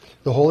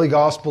The Holy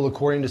Gospel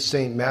according to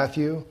St.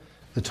 Matthew,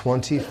 the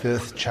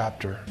 25th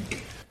chapter.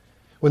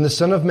 When the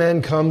Son of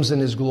Man comes in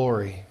his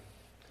glory,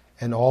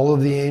 and all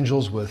of the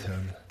angels with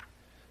him,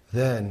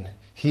 then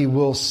he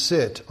will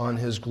sit on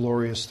his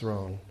glorious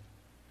throne.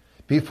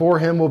 Before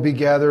him will be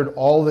gathered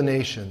all the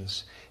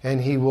nations,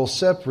 and he will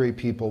separate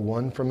people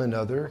one from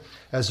another,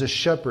 as a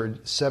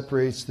shepherd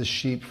separates the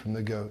sheep from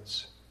the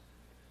goats.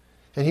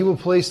 And he will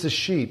place the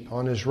sheep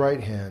on his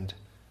right hand,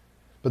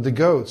 but the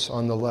goats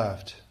on the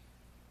left.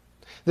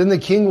 Then the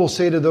king will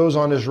say to those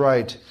on his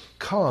right,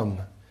 "Come,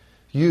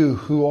 you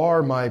who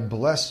are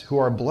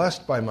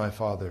blessed by my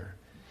Father,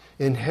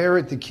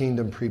 inherit the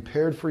kingdom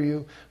prepared for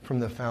you from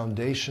the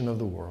foundation of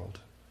the world.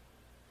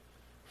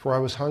 For I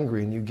was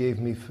hungry, and you gave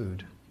me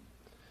food.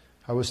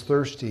 I was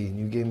thirsty, and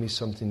you gave me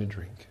something to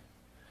drink.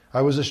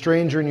 I was a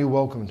stranger, and you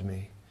welcomed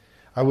me.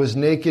 I was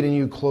naked, and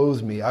you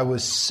clothed me. I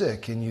was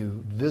sick, and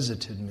you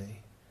visited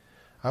me.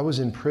 I was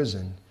in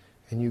prison,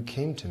 and you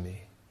came to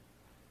me."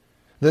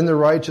 Then the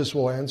righteous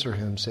will answer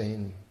him,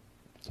 saying,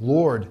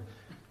 "Lord,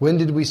 when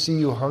did we see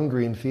you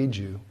hungry and feed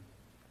you,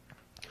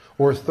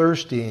 or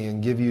thirsty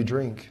and give you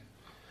drink?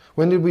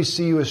 When did we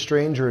see you a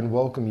stranger and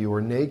welcome you, or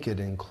naked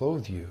and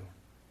clothe you?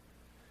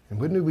 And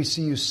when did we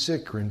see you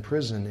sick or in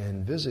prison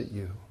and visit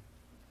you?"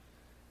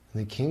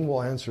 And the king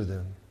will answer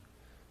them,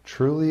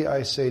 "Truly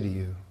I say to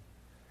you,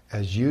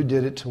 as you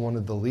did it to one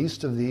of the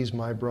least of these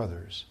my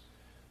brothers,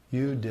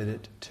 you did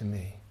it to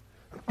me."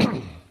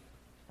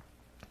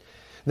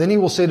 Then he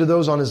will say to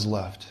those on his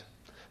left,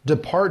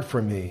 "Depart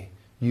from me,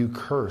 you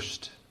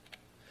cursed,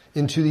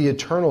 into the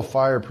eternal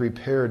fire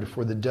prepared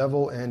for the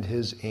devil and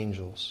his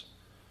angels.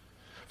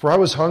 For I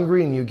was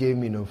hungry, and you gave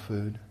me no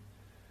food.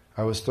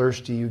 I was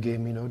thirsty, you gave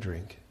me no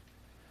drink.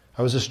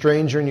 I was a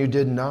stranger, and you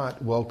did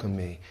not welcome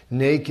me.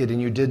 Naked,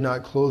 and you did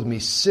not clothe me.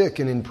 Sick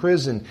and in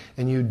prison,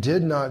 and you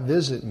did not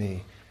visit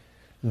me."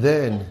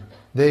 Then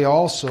they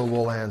also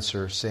will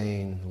answer,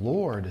 saying,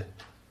 "Lord,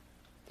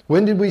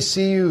 when did we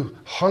see you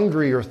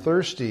hungry or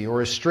thirsty, or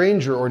a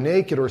stranger, or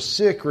naked, or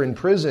sick, or in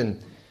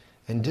prison,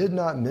 and did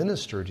not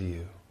minister to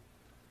you?"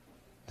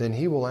 Then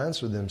he will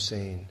answer them,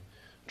 saying,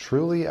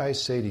 "Truly I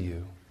say to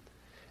you,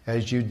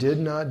 as you did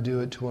not do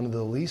it to one of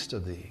the least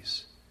of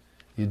these,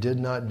 you did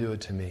not do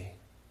it to me.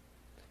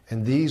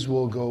 And these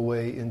will go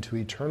away into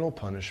eternal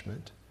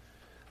punishment,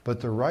 but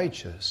the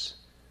righteous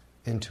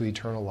into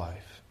eternal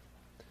life."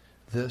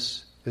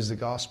 This is the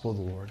gospel of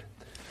the Lord.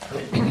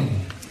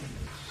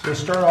 We'll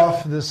start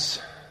off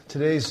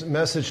today's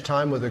message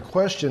time with a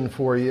question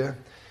for you.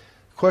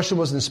 The question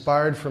was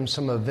inspired from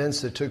some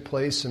events that took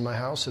place in my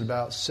house at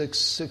about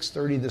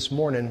 6:30 this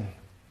morning.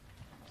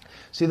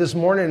 See, this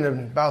morning at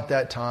about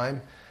that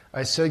time,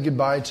 I said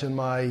goodbye to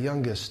my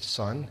youngest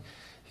son.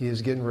 He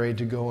is getting ready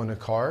to go in a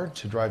car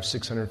to drive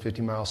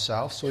 650 miles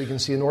south so he can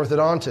see an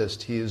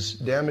orthodontist. He has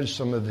damaged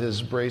some of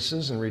his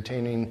braces and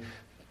retaining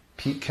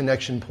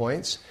connection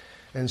points.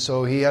 And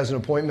so he has an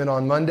appointment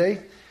on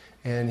Monday,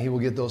 and he will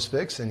get those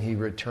fixed, and he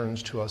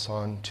returns to us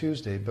on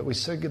Tuesday. But we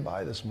said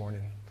goodbye this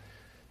morning.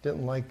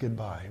 Didn't like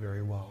goodbye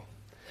very well.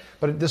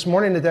 But this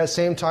morning at that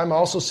same time, I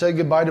also said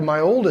goodbye to my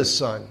oldest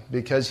son,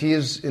 because he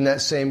is in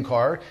that same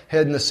car,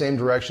 heading the same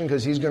direction,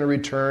 because he's going to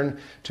return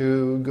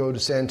to go to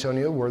San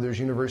Antonio, where there's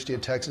University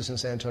of Texas in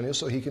San Antonio,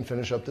 so he can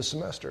finish up the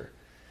semester.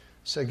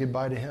 Said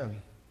goodbye to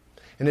him.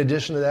 In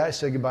addition to that, I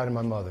said goodbye to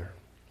my mother.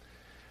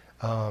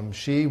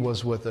 She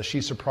was with us.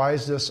 She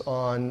surprised us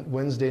on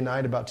Wednesday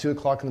night about 2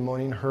 o'clock in the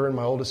morning, her and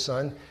my oldest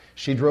son.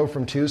 She drove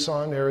from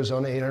Tucson,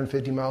 Arizona,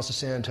 850 miles to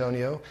San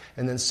Antonio,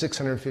 and then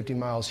 650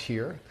 miles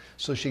here,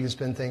 so she can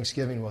spend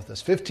Thanksgiving with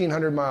us.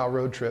 1,500-mile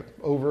road trip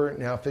over,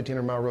 now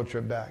 1,500-mile road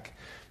trip back.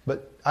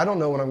 But I don't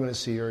know when I'm going to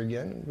see her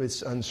again.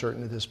 It's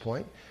uncertain at this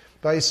point.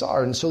 But I saw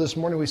her, and so this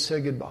morning we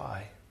said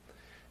goodbye.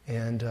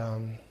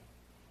 And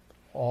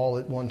all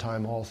at one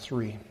time, all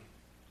three.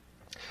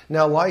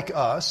 Now, like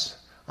us,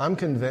 I'm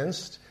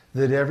convinced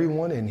that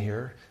everyone in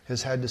here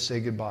has had to say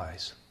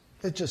goodbyes.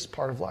 It's just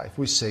part of life.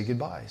 We say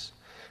goodbyes.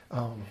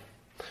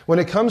 When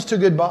it comes to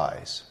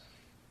goodbyes,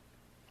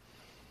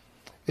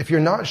 if you're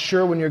not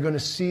sure when you're going to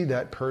see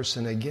that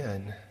person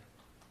again,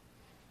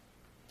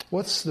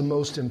 what's the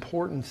most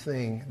important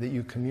thing that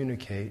you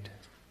communicate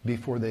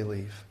before they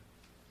leave?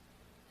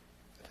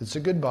 If it's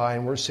a goodbye,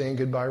 and we're saying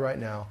goodbye right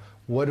now,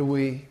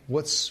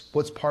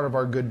 what's part of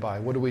our goodbye?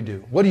 What do we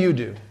do? What do you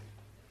do?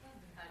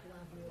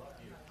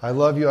 I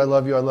love you, I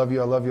love you, I love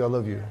you, I love you, I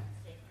love you.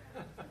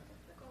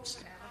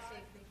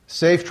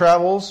 Safe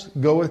travels,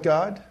 go with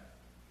God.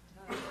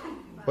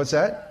 What's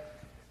that?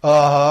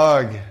 A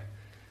hug.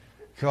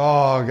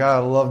 Oh, God, I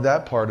love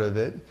that part of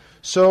it.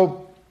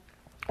 So,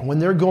 when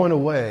they're going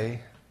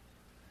away,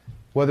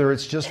 whether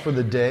it's just for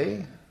the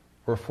day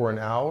or for an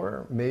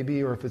hour,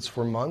 maybe, or if it's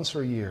for months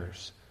or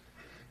years,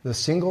 the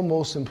single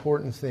most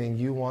important thing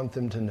you want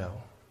them to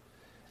know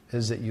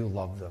is that you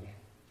love them.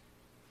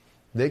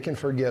 They can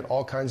forget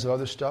all kinds of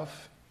other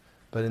stuff,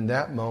 but in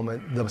that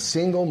moment, the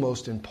single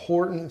most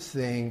important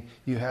thing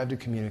you have to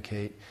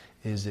communicate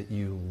is that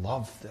you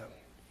love them.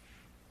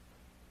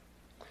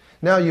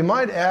 Now, you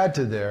might add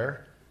to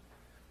there,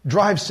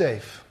 drive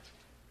safe.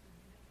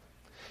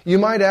 You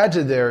might add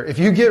to there, if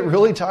you get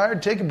really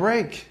tired, take a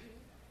break.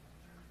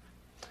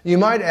 You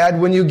might add,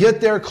 when you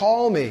get there,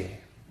 call me.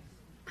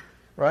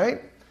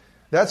 Right?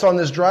 That's on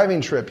this driving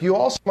trip. You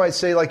also might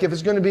say, like, if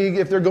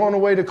they're going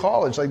away to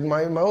college, like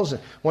my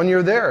husband, when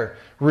you're there,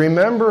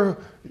 remember,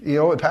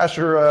 what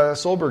Pastor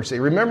Solberg say,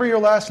 remember your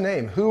last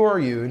name. Who are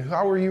you and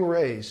how were you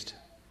raised?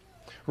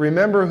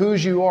 Remember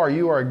whose you are.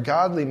 You are a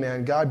godly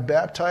man. God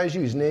baptized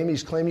you. His name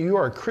He's claimed you. You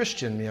are a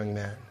Christian, young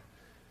man.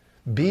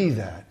 Be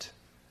that.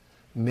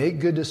 Make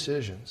good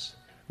decisions.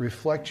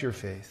 Reflect your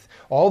faith.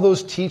 All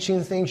those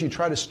teaching things you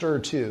try to stir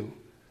too.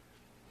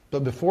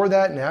 But before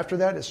that and after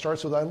that, it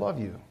starts with I love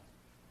you.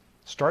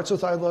 Starts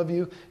with I love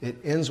you, it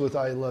ends with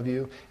I love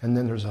you, and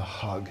then there's a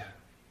hug.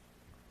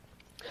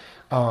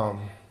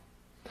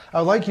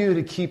 I'd like you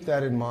to keep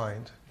that in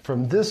mind.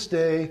 From this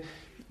day,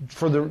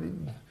 for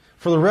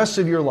the rest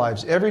of your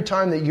lives, every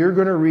time that you're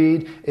going to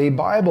read a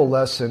Bible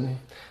lesson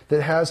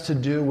that has to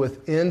do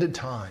with end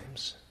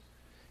times,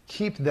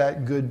 keep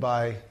that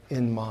goodbye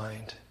in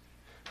mind.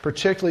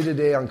 Particularly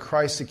today on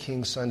Christ the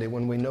King Sunday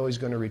when we know He's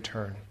going to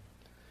return.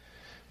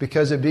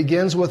 Because it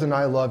begins with an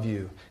I love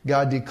you.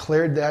 God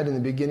declared that in the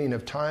beginning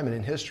of time and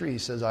in history. He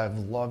says, I have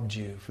loved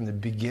you. From the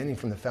beginning,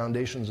 from the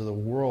foundations of the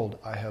world,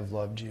 I have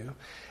loved you.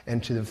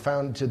 And to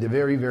the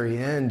very, very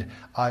end,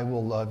 I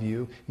will love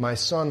you. My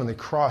Son on the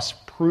cross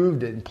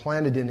proved it and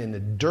planted it in the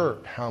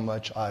dirt how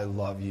much I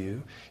love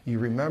you. You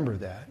remember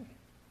that.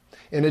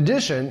 In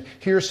addition,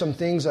 here are some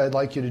things I'd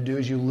like you to do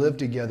as you live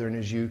together and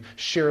as you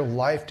share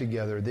life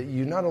together, that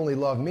you not only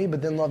love me,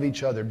 but then love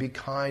each other. Be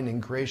kind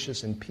and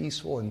gracious and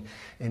peaceful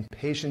and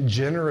patient,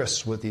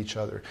 generous with each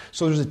other.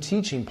 So there's a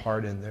teaching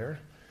part in there.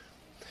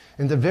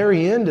 And the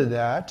very end of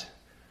that,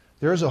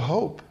 there's a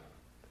hope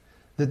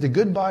that the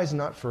goodbye is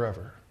not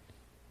forever.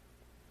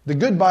 The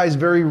goodbye is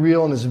very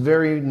real and is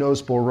very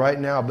noticeable right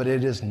now, but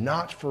it is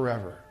not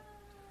forever.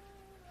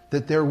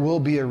 That there will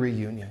be a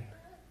reunion.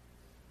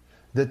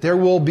 That there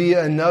will be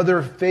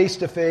another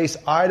face-to-face,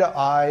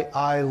 eye-to-eye,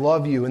 I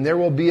love you. And there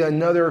will be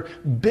another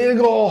big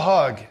old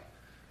hug.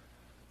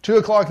 2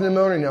 o'clock in the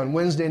morning on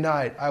Wednesday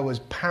night, I was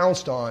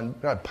pounced on,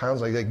 not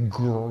pounced,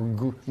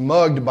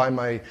 mugged by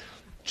my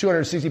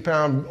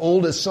 260-pound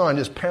oldest son.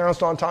 Just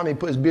pounced on top of me,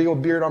 put his big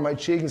old beard on my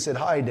cheek and said,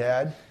 hi,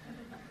 Dad.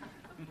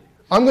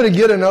 I'm going to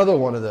get another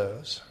one of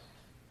those.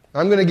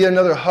 I'm going to get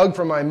another hug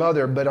from my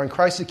mother. But on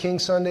Christ the King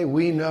Sunday,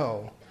 we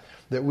know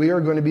that we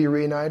are going to be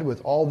reunited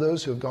with all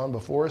those who have gone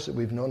before us that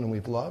we've known and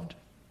we've loved.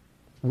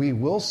 We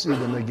will see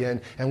them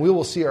again, and we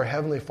will see our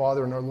Heavenly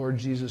Father and our Lord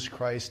Jesus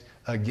Christ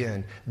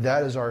again.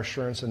 That is our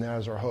assurance and that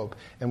is our hope.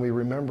 And we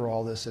remember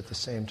all this at the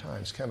same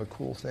time. It's kind of a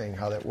cool thing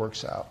how that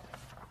works out.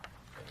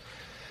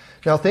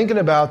 Now, thinking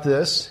about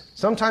this,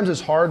 sometimes it's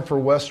hard for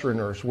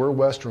Westerners. We're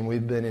Western.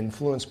 We've been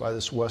influenced by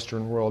this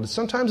Western world.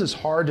 Sometimes it's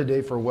hard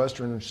today for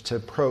Westerners to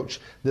approach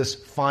this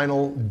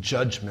final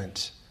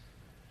judgment.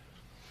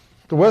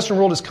 The Western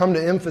world has come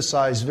to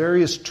emphasize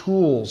various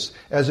tools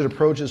as it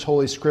approaches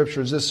Holy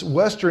Scriptures. This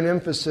Western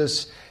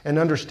emphasis and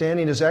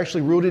understanding is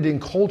actually rooted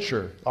in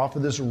culture off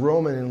of this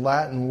Roman and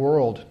Latin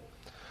world.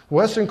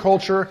 Western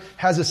culture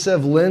has a set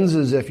of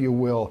lenses, if you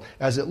will,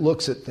 as it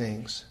looks at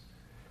things.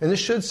 And this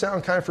should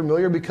sound kind of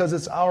familiar because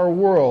it's our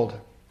world.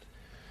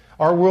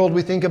 Our world,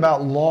 we think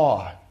about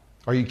law.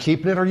 Are you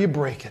keeping it or are you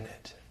breaking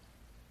it?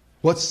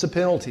 What's the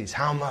penalties?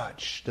 How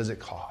much does it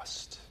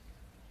cost?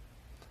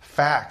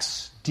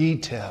 Facts.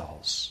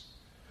 Details,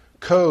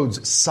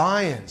 codes,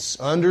 science,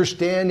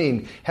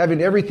 understanding,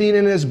 having everything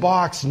in its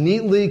box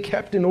neatly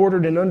kept and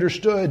ordered and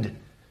understood.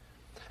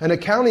 An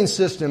accounting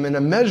system and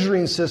a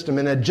measuring system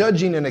and a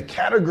judging and a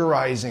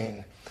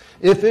categorizing.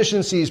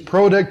 Efficiencies,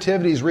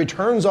 productivities,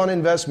 returns on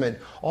investment.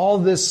 All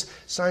this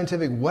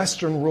scientific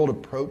Western world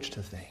approach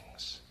to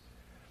things.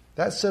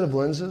 That set of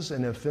lenses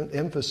and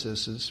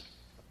emphases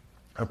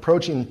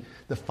approaching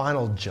the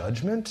final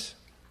judgment,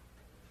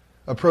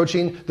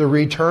 approaching the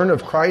return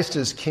of Christ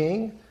as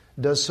King,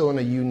 does so in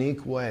a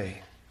unique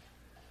way.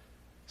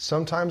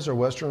 Sometimes our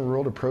Western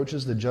world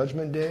approaches the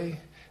judgment day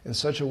in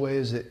such a way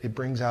as it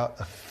brings out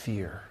a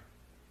fear.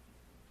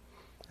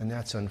 And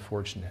that's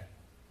unfortunate.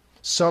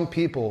 Some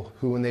people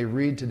who, when they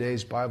read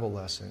today's Bible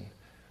lesson,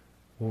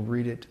 will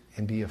read it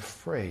and be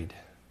afraid.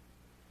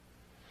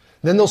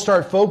 Then they'll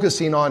start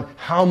focusing on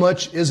how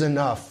much is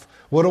enough.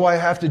 What do I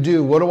have to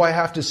do? What do I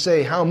have to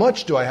say? How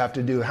much do I have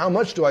to do? How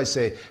much do I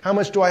say? How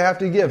much do I have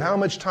to give? How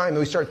much time? And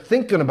we start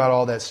thinking about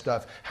all that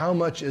stuff. How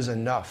much is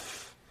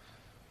enough?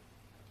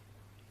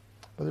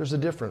 But there's a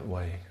different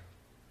way.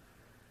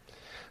 I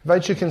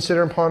invite you to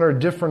consider and ponder a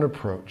different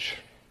approach.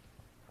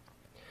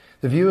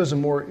 The view is a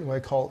more, what I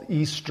call,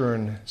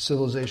 Eastern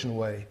civilization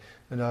way.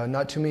 And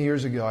not too many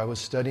years ago, I was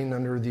studying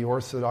under the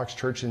Orthodox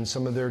Church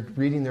and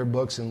reading their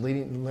books and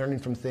learning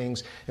from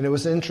things. And it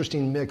was an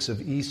interesting mix of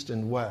East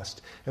and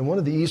West. And one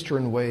of the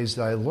Eastern ways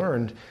that I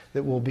learned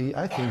that will be,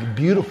 I think,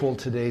 beautiful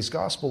today's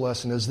gospel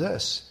lesson is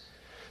this.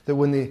 That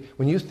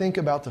when you think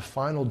about the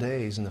final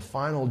days and the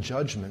final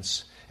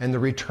judgments and the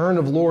return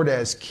of Lord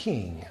as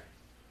King,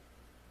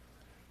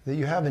 that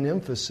you have an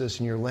emphasis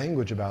in your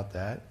language about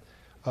that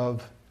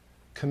of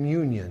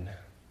communion.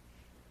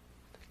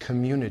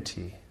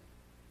 community,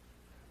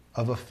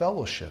 of a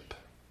fellowship,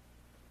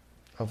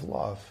 of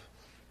love,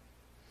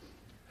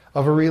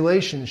 of a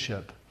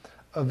relationship,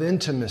 of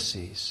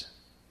intimacies,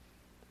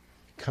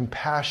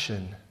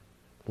 compassion,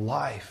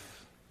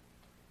 life,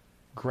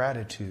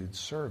 gratitude,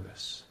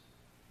 service.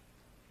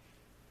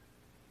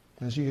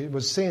 As you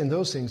was saying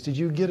those things, did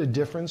you get a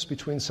difference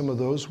between some of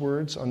those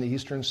words on the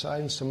eastern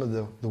side and some of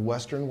the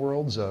western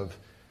worlds of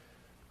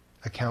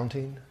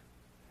accounting,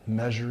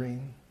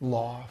 measuring,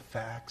 law,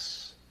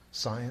 facts,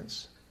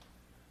 science?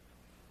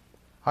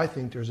 I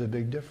think there's a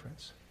big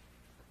difference.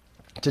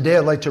 Today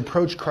I'd like to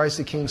approach Christ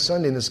the King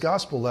Sunday in this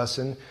gospel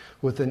lesson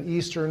with an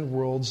Eastern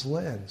world's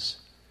lens.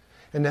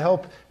 And to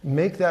help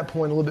make that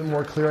point a little bit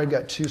more clear, I've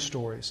got two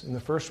stories. And the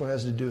first one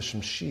has to do with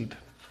some sheep.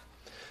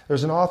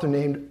 There's an author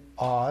named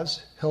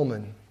Os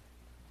Hillman.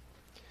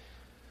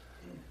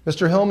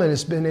 Mr. Hillman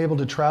has been able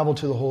to travel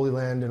to the Holy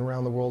Land and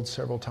around the world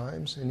several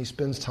times, and he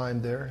spends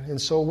time there. And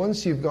so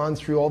once you've gone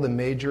through all the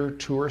major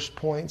tourist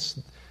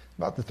points,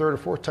 about the third or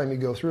fourth time you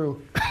go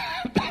through,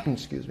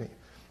 excuse me,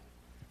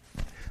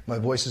 my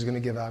voice is going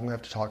to give out. I'm going to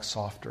have to talk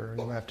softer. I'm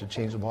going to have to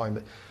change the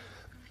volume.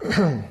 But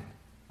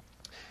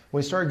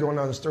when he started going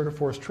on his third or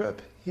fourth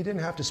trip, he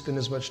didn't have to spend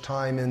as much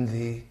time in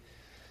the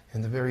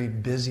very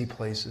busy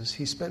places.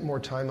 He spent more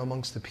time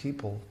amongst the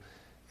people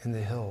in the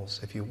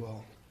hills, if you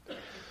will.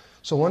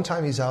 So one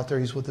time he's out there,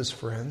 he's with his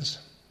friends,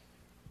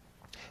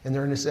 and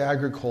they're in this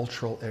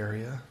agricultural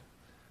area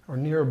or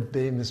near a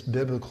famous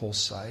biblical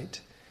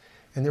site,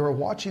 and they were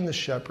watching the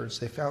shepherds.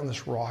 They found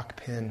this rock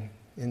pen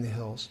in the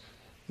hills,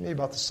 maybe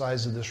about the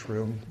size of this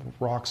room,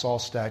 rocks all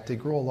stacked. They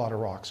grow a lot of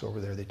rocks over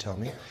there, they tell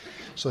me.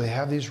 So they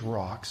have these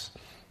rocks,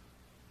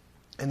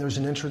 and there's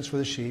an entrance for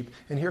the sheep,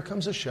 and here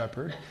comes a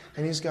shepherd,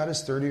 and he's got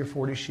his 30 or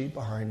 40 sheep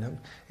behind him,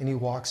 and he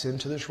walks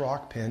into this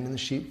rock pen, and the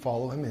sheep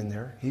follow him in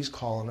there. He's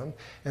calling them,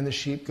 and the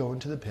sheep go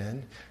into the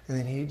pen, and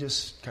then he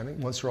just kind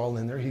of, once they're all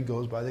in there, he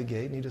goes by the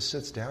gate, and he just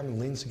sits down and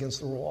leans against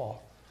the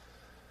wall.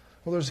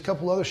 Well, there's a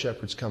couple other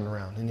shepherds coming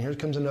around, and here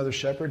comes another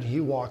shepherd. He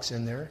walks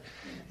in there,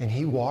 and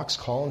he walks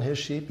calling his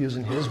sheep,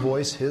 using his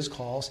voice, his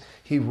calls.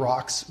 He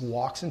walks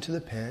into the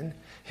pen.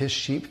 His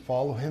sheep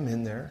follow him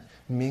in there,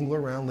 mingle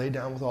around, lay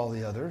down with all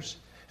the others.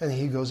 And then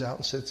he goes out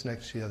and sits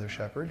next to the other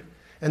shepherd.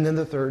 And then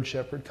the third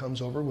shepherd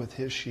comes over with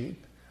his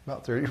sheep,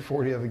 about 30 or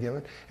 40 of them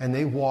given, and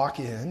they walk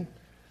in,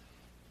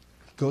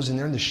 goes in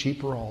there, and the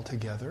sheep are all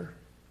together.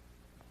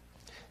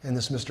 And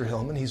this Mr.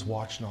 Hillman, he's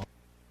watching all,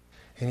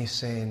 and he's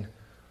saying,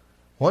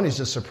 one, he's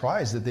just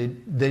surprised that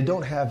they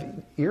don't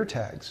have ear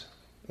tags.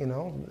 You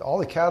know, all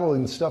the cattle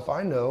and stuff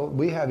I know,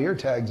 we have ear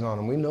tags on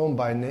them. We know them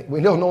by name.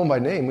 We don't know them by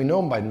name. We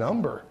know them by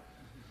number.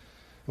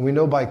 And we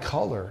know by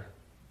color.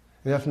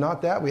 And if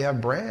not that, we have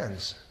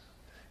brands.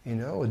 You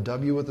know, a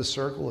W with a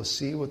circle, a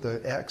C with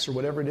an X, or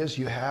whatever it is.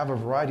 You have a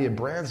variety of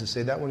brands that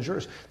say that one's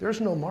yours.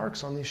 There's no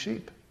marks on these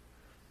sheep.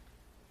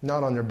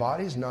 Not on their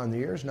bodies, not on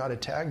their ears, not a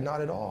tag,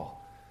 not at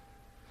all.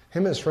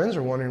 Him and his friends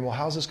are wondering, well,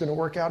 how's this going to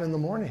work out in the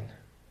morning?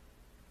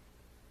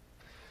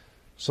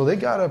 So they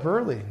got up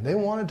early. They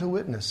wanted to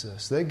witness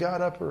this. They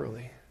got up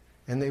early,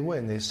 and they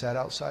went. They sat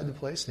outside the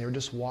place, and they were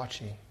just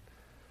watching.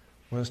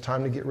 When it was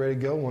time to get ready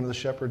to go, one of the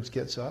shepherds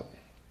gets up.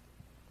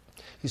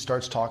 He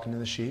starts talking to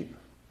the sheep,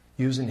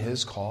 using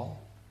his call.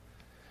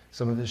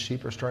 Some of his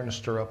sheep are starting to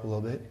stir up a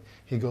little bit.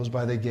 He goes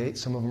by the gate.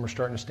 Some of them are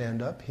starting to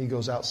stand up. He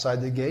goes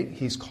outside the gate.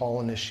 He's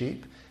calling his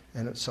sheep,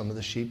 and some of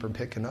the sheep are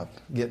picking up,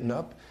 getting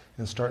up,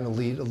 and starting to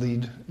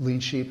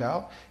lead sheep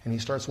out, and he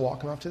starts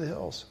walking off to the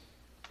hills.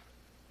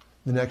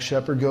 The next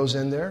shepherd goes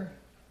in there.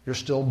 There's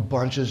still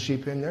bunches of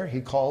sheep in there.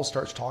 He calls,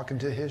 starts talking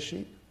to his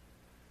sheep.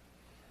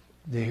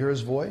 They hear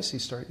his voice. He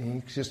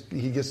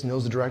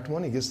knows the direct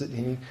one.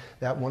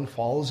 That one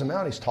follows him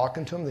out. He's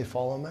talking to him. They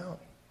follow him out.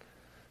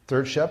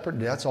 Third shepherd,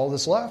 that's all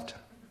that's left.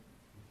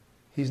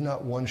 He's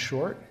not one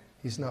short.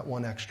 He's not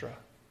one extra.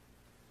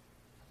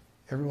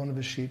 Every one of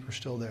his sheep are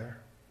still there.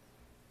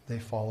 They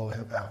follow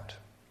him out.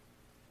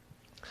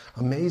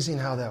 Amazing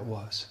how that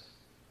was.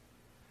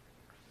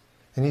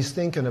 And he's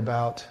thinking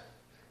about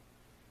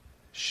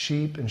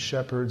sheep and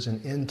shepherds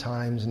and end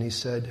times, and he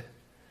said,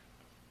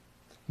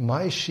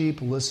 my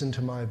sheep listen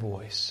to my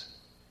voice.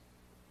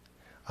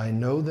 I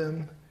know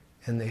them,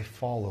 and they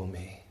follow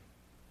me.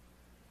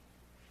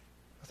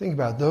 Think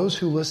about those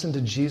who listen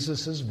to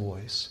Jesus'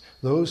 voice,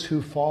 those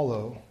who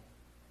follow.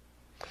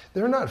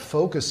 They're not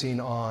focusing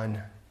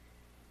on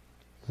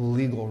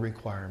legal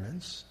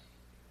requirements.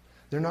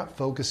 They're not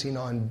focusing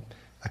on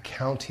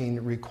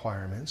accounting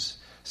requirements,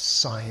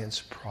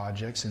 science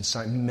projects,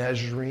 and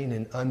measuring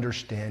and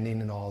understanding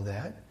and all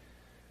that.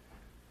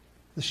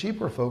 The sheep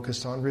are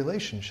focused on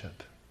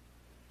relationship,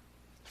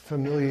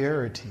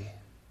 familiarity,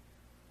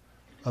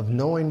 of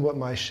knowing what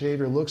my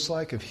Savior looks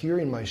like, of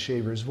hearing my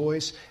Savior's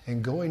voice,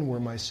 and going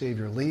where my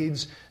Savior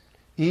leads,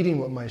 eating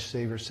what my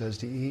Savior says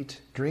to eat,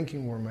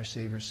 drinking where my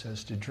Savior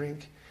says to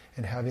drink,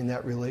 and having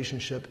that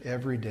relationship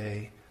every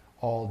day,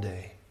 all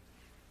day.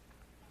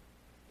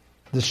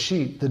 The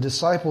sheep, the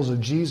disciples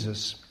of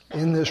Jesus,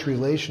 in this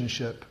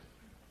relationship,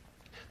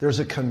 there's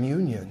a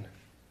communion.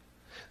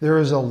 There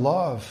is a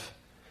love.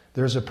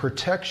 There's a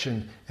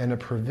protection and a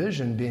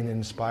provision being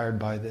inspired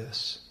by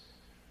this.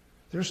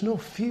 There's no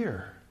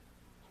fear.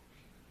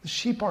 The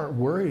sheep aren't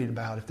worried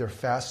about if they're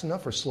fast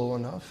enough or slow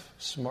enough,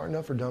 smart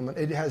enough or dumb enough.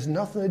 It has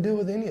nothing to do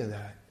with any of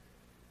that.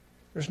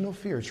 There's no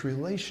fear. It's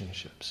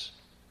relationships.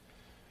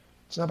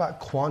 It's not about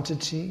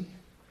quantity.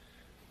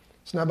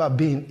 It's not about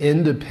being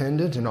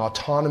independent and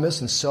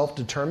autonomous and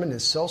self-determined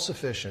and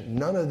self-sufficient.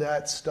 None of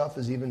that stuff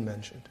is even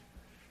mentioned.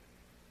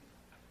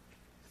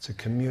 It's a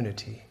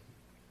community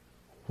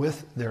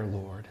with their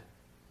Lord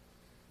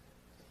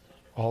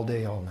all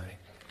day, all night.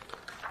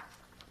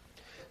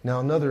 Now,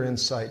 another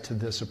insight to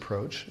this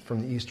approach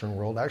from the Eastern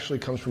world actually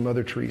comes from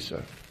Mother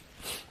Teresa.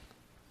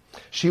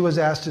 She was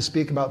asked to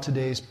speak about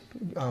today's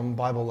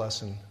Bible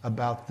lesson,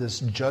 about this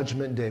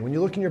judgment day. When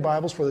you look in your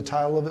Bibles for the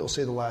title of it, it will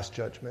say the Last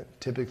Judgment.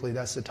 Typically,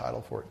 that's the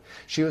title for it.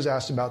 She was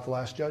asked about the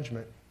Last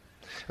Judgment,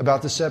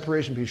 about the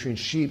separation between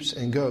sheep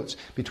and goats,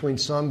 between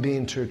some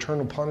being to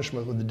eternal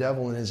punishment with the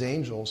devil and his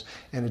angels,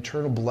 and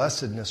eternal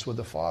blessedness with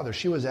the Father.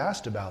 She was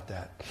asked about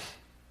that.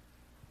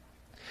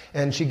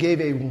 And she gave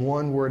a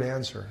one-word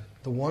answer.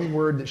 The one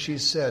word that she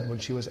said when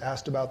she was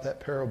asked about that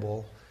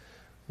parable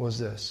was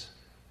this: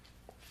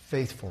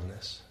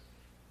 faithfulness.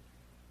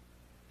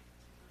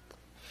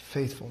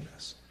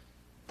 Faithfulness.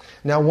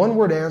 Now,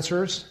 one-word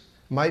answers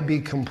might be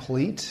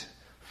complete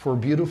for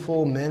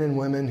beautiful men and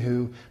women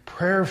who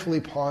prayerfully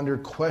ponder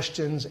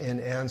questions and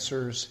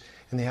answers,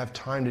 and they have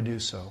time to do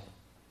so.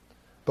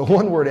 But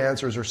one-word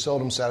answers are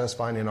seldom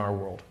satisfying in our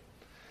world.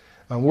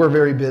 We're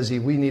very busy.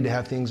 We need to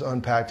have things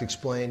unpacked,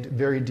 explained,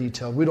 very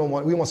detailed. We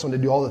want someone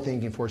to do all the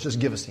thinking for us. Just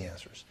give us the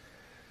answers.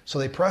 So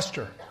they pressed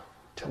her.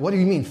 What do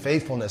you mean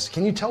faithfulness?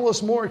 Can you tell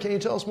us more? Can you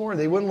tell us more?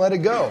 They wouldn't let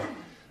it go.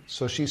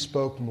 So she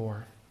spoke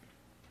more.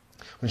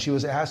 When she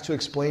was asked to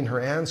explain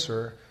her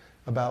answer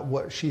about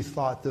what she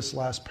thought this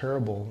last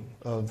parable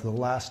of the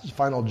last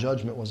final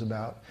judgment was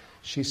about,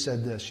 she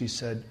said this. She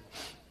said,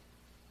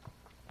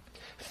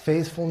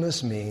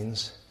 faithfulness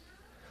means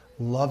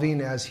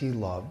loving as he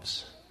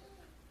loves,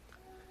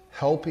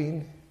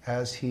 helping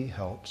as he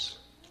helps,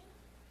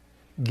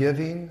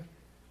 giving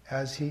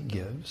as he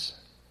gives,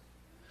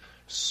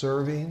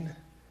 serving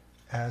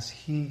as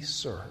he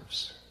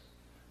serves,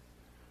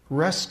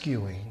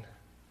 rescuing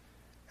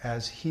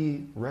as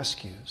he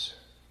rescues,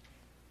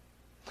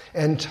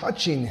 and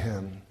touching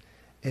him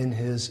in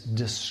his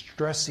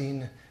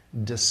distressing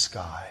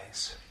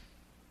disguise.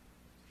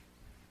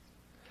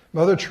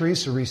 Mother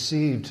Teresa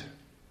received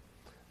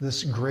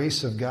this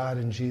grace of God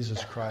in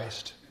Jesus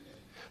Christ.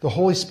 The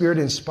Holy Spirit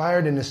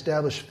inspired and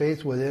established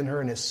faith within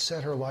her, and it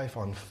set her life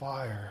on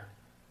fire.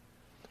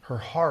 Her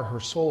heart, her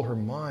soul, her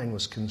mind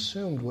was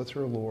consumed with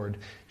her Lord.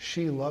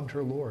 She loved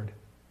her Lord.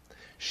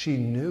 She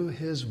knew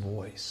his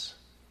voice.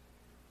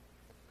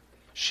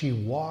 She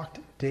walked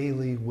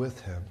daily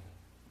with him.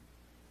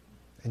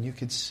 And you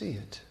could see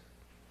it.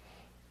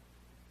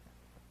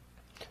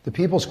 The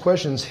people's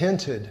questions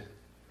hinted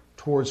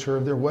towards her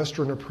of their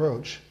Western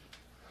approach.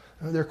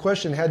 Their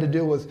question had to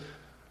do with,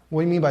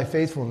 what do you mean by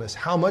faithfulness?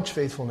 How much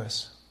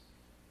faithfulness?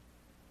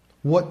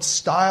 What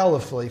style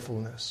of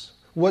faithfulness?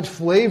 What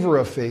flavor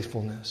of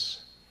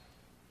faithfulness?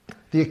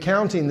 The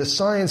accounting, the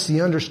science,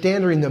 the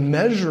understanding, the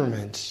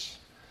measurement,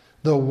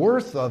 the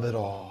worth of it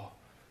all.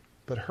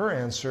 But her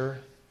answer,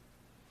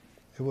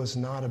 it was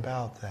not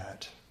about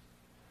that.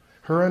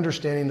 Her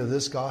understanding of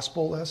this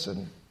gospel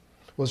lesson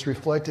was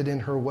reflected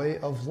in her way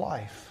of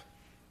life.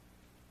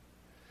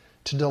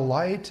 To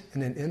delight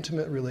in an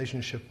intimate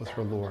relationship with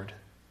her Lord,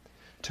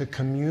 to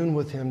commune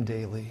with him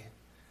daily,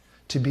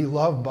 to be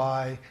loved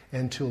by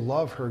and to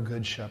love her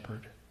good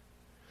shepherd,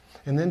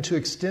 and then to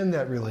extend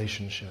that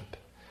relationship,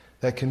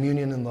 that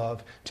communion and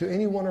love, to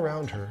anyone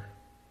around her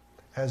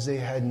as they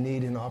had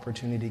need and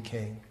opportunity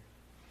came.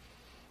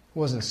 It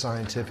wasn't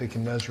scientific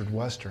and measured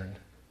Western.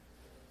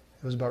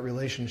 It was about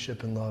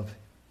relationship and love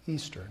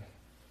Eastern.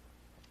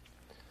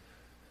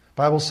 The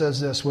Bible says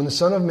this: when the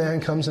Son of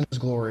Man comes in his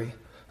glory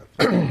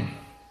and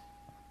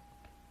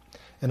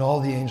all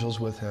the angels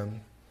with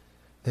him,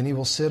 then he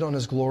will sit on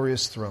his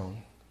glorious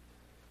throne.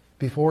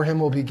 Before him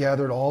will be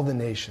gathered all the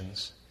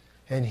nations,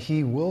 and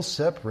he will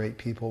separate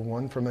people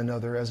one from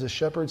another as a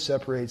shepherd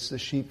separates the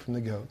sheep from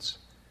the goats.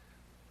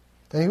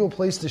 Then he will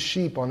place the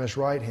sheep on his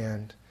right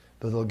hand,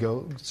 but the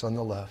goats on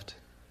the left.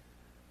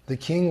 The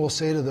king will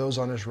say to those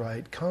on his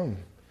right, "Come,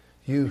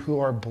 you who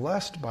are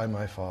blessed by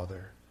my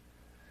Father,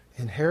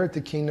 inherit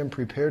the kingdom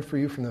prepared for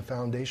you from the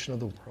foundation of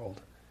the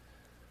world.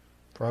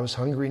 For I was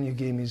hungry and you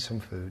gave me some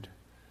food.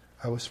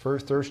 I was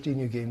thirsty and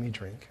you gave me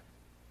drink.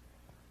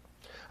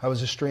 I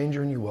was a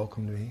stranger and you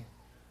welcomed me.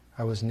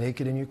 I was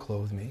naked and you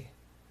clothed me.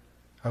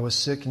 I was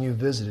sick and you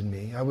visited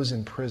me. I was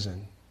in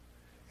prison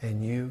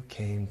and you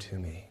came to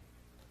me.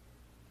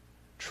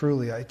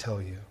 Truly I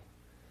tell you,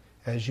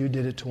 as you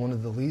did it to one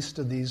of the least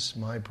of these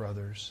my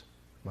brothers,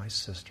 my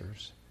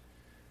sisters,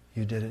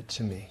 you did it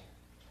to me."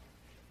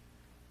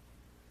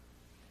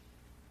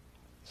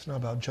 It's not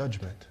about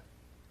judgment.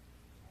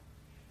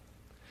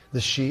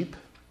 The sheep,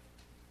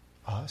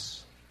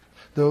 us,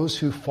 those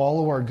who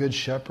follow our good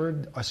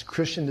shepherd, us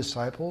Christian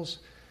disciples,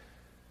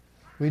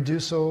 We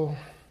do so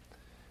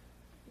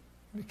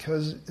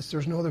because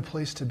there's no other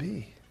place to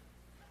be.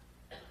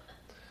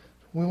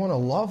 We want to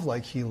love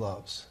like He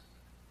loves.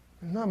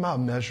 It's not about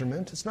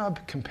measurement. It's not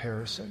about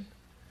comparison.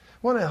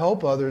 We want to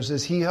help others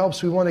as He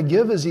helps. We want to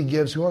give as He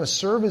gives. We want to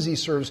serve as He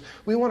serves.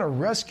 We want to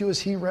rescue as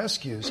He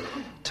rescues.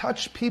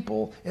 Touch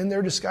people in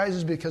their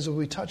disguises, because if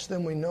we touch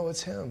them, we know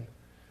it's Him.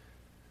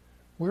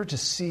 We're to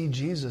see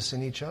Jesus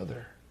in each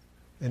other,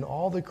 in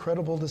all the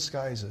credible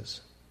disguises,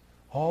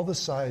 all the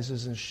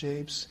sizes and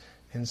shapes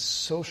and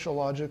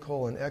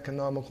sociological and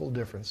economical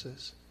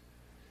differences.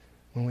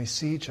 When we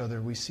see each other,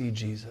 we see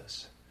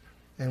Jesus,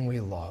 and we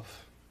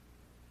love.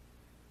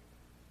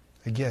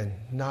 Again,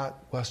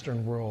 not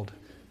Western world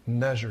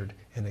measured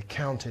and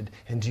accounted,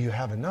 and do you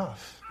have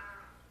enough?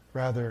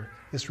 Rather,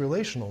 it's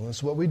relational, and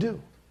it's what we do.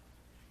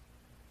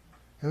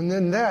 And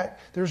then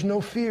there's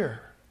no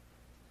fear.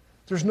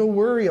 There's no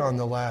worry on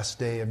the last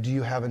day of, do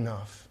you have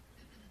enough?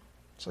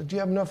 It's like, do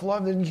you have enough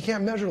love? Then you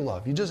can't measure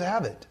love. You just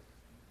have it.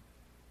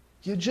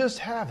 You just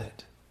have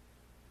it.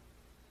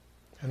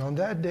 And on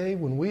that day,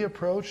 when we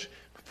approach,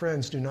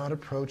 friends, do not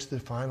approach the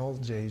final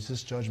days,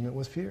 this judgment,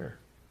 with fear.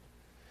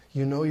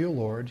 You know your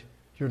Lord.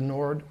 Your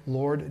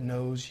Lord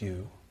knows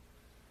you.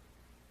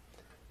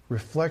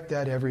 Reflect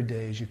that every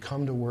day as you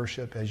come to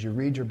worship, as you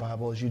read your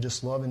Bible, as you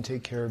just love and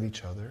take care of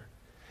each other.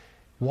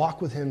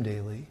 Walk with Him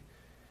daily.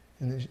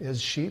 And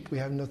as sheep, we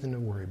have nothing to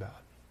worry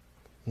about.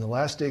 When the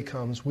last day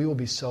comes, we will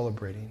be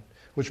celebrating,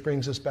 which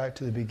brings us back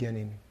to the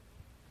beginning.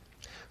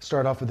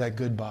 Start off with that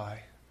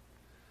goodbye.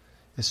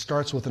 It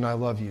starts with an I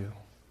love you.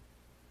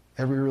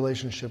 Every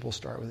relationship will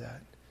start with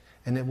that.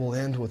 And it will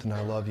end with an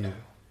I love you.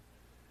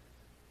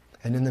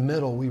 And in the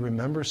middle, we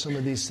remember some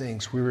of these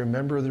things. We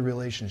remember the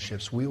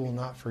relationships. We will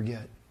not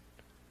forget.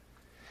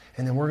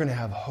 And then we're going to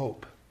have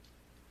hope.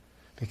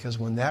 Because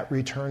when that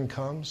return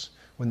comes,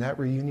 when that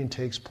reunion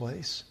takes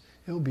place,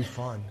 it will be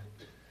fun.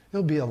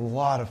 It'll be a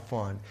lot of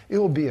fun. It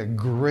will be a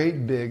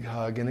great big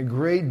hug and a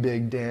great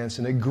big dance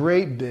and a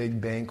great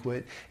big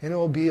banquet. And it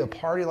will be a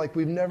party like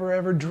we've never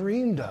ever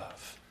dreamed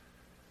of.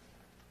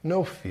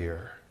 No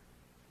fear.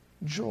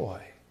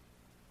 Joy.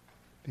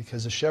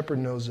 Because the shepherd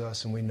knows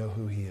us and we know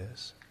who He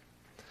is.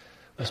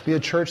 Let's be a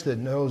church that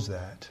knows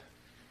that.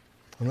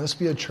 And let's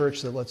be a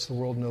church that lets the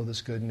world know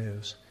this good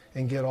news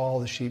and get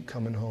all the sheep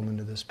coming home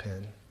into this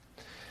pen.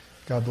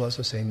 God bless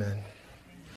us. Amen.